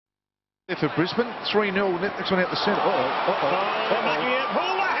For Brisbane, 3-0, next one out the centre. Making it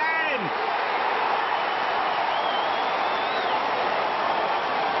Houlihan!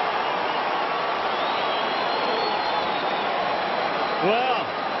 Well,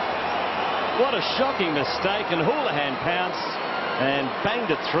 what a shocking mistake, and Houlihan pounced and banged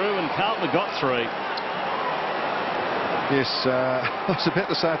it through, and Carlton got 3. Yes, I was about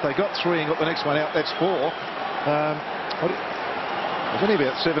to say if they got 3 and got the next one out, that's 4. It was only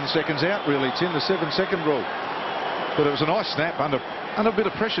about 7 seconds out, really, Tim, the 7-second rule. But it was a nice snap under a bit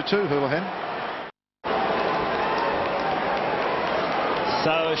of pressure too, Houlihan.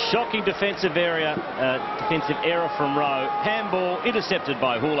 So a shocking defensive error from Rowe. Handball intercepted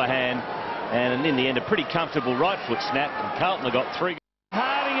by Houlihan, and in the end a pretty comfortable right foot snap, and Carlton have got 3.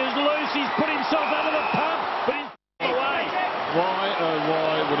 Harding is loose. He's put himself under the pump, but he's away. Why, oh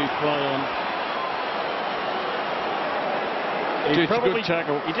why would he play on? He probably,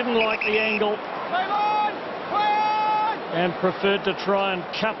 he didn't like the angle and preferred to try and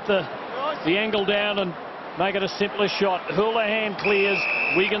cut the angle down and make it a simpler shot. Houlihan clears.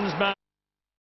 Wiggins